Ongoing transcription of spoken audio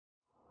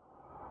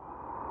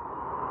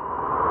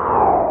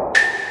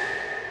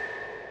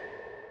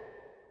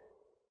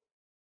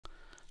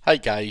Hi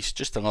guys,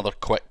 just another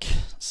quick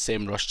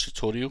SEMrush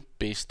tutorial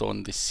based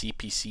on the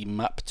CPC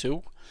Map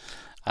tool.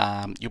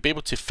 You'll be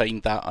able to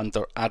find that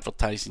under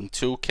Advertising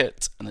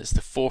Toolkit, and it's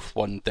the fourth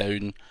one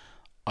down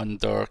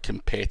under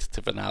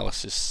Competitive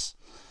Analysis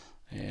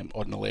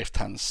on the left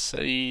hand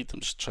side.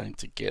 I'm just trying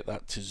to get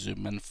that to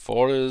zoom in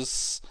for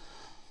us.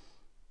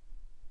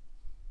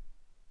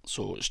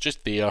 So it's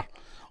just there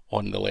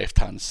on the left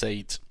hand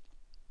side.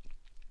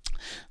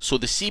 So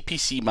the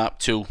CPC Map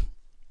tool,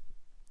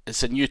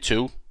 it's a new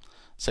tool.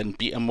 It's in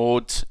beta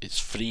mode, it's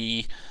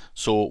free.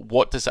 So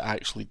what does it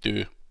actually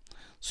do?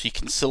 So you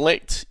can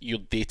select your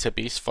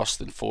database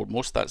first and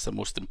foremost, that's the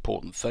most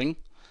important thing.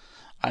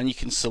 And you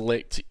can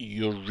select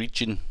your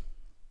region.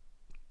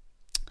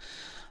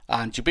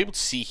 And you'll be able to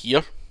see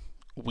here,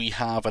 we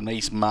have a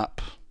nice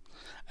map.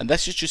 And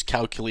this is just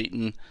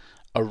calculating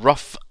a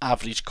rough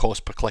average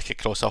cost per click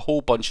across a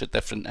whole bunch of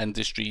different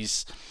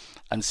industries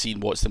and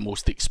seeing what's the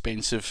most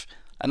expensive.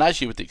 And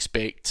as you would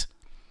expect,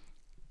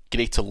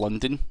 Greater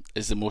London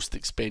is the most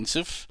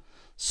expensive,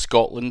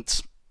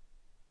 Scotland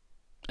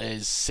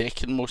is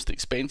second most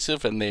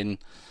expensive, and then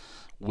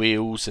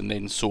Wales, and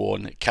then so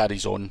on. It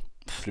carries on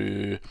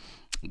through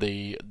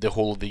the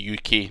whole of the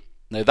UK.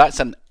 Now that's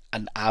an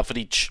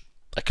average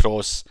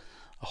across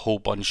a whole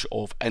bunch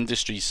of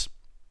industries.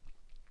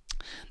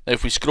 Now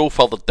if we scroll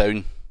further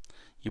down,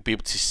 you'll be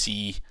able to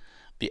see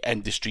the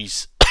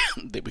industries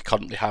that we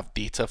currently have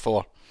data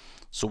for.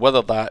 So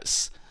whether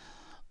that's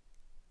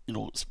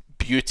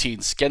beauty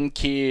and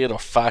skincare or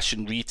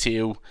fashion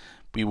retail,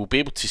 we will be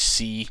able to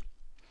see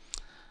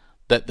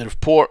that the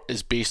report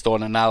is based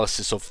on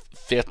analysis of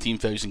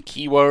 13,000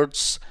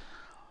 keywords.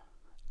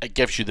 It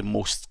gives you the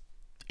most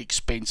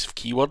expensive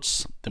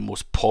keywords, the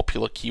most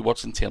popular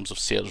keywords in terms of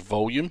search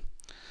volume.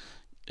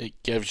 It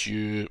gives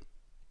you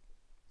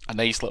a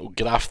nice little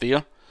graph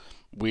there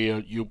where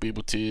you'll be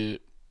able to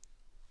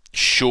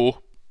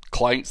show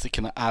clients the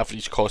kind of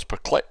average cost per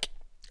click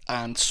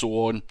and so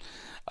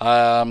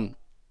on.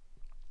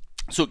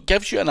 So it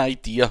gives you an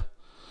idea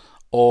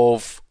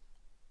of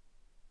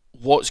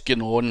what's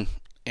going on.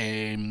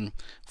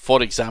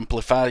 For example,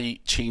 if I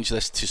change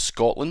this to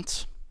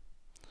Scotland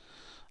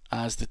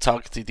as the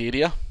targeted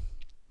area,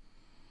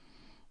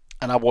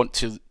 and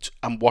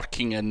I'm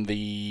working in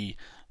the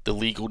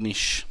legal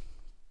niche,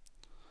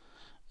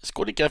 it's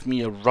going to give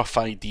me a rough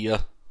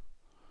idea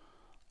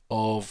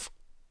of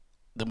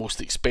the most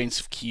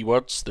expensive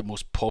keywords, the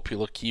most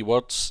popular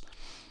keywords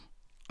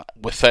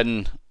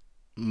within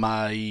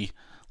my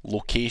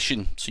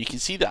location. So you can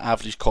see the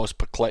average cost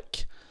per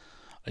click,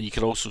 and you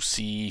can also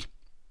see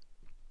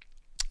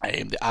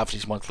the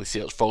average monthly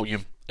search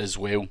volume as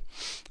well.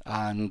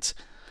 And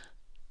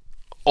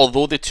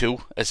although the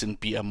tool is in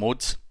beta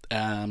mode,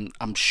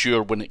 I'm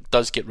sure when it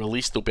does get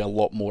released there'll be a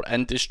lot more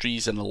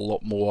industries and a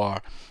lot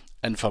more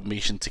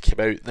information to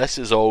come out. This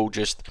is all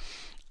just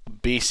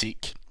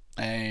basic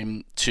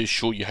to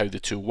show you how the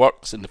tool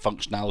works and the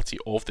functionality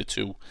of the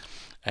tool.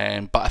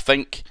 But I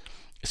think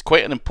it's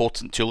quite an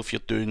important tool if you're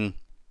doing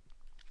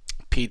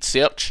paid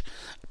search,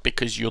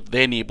 because you're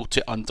then able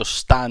to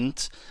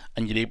understand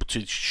and you're able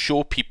to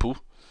show people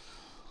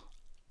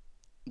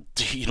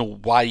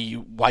why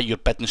your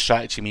bidding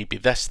strategy may be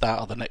this, that,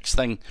 or the next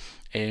thing.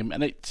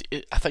 And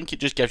I think it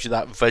just gives you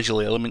that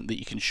visual element that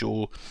you can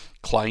show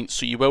clients.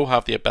 So you will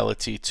have the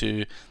ability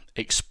to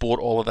export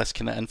all of this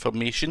kind of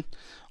information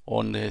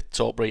on the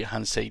top right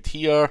hand side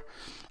here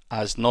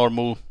as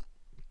normal.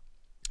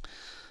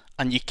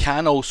 And you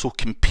can also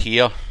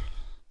compare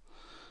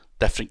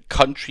different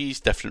countries,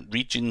 different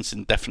regions,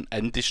 and different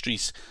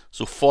industries.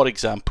 So for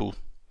example,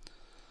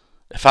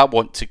 if I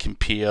want to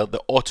compare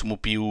the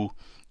automobile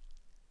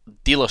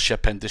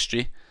dealership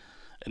industry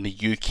in the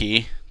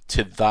UK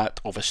to that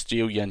of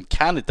Australia and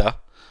Canada,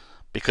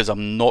 because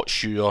I'm not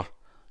sure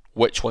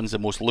which one's the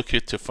most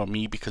lucrative for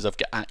me because I've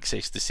got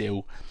access to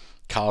sell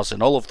cars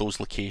in all of those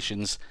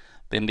locations,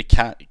 then the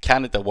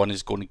Canada one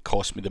is going to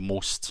cost me the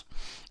most.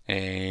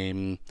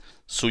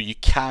 So you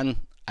can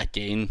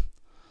again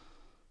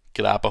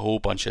grab a whole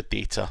bunch of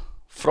data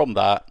from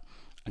that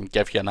and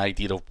give you an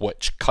idea of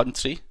which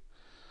country,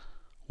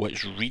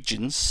 which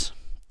regions.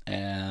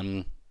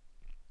 Again,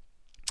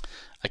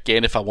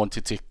 if I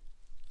wanted to,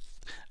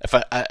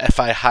 if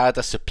I had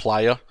a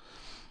supplier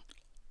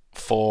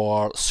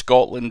for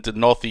Scotland, the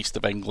northeast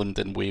of England,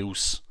 and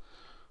Wales,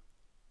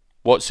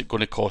 what's it going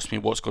to cost me?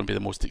 What's going to be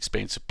the most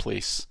expensive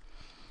place?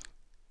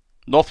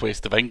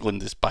 Northwest of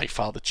England is by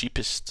far the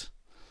cheapest,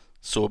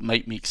 so it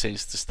might make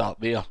sense to start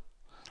there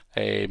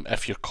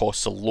if your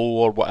costs are low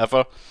or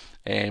whatever.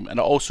 And it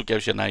also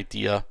gives you an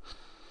idea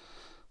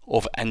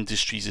of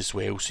industries as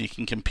well, so you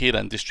can compare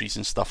industries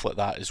and stuff like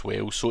that as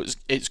well. So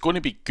it's going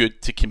to be good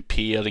to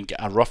compare and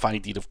get a rough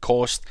idea of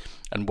cost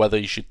and whether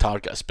you should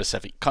target a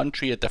specific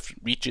country, a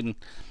different region,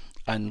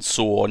 and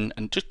so on,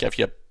 and just give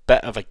you a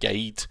bit of a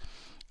guide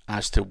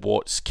as to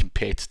what's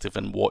competitive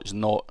and what's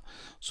not.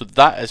 So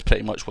that is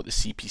pretty much what the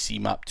CPC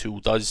Map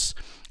tool does.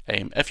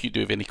 If you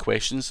do have any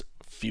questions,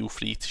 feel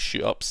free to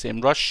shoot up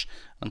SEMrush.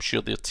 I'm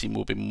sure their team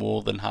will be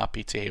more than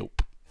happy to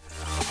help.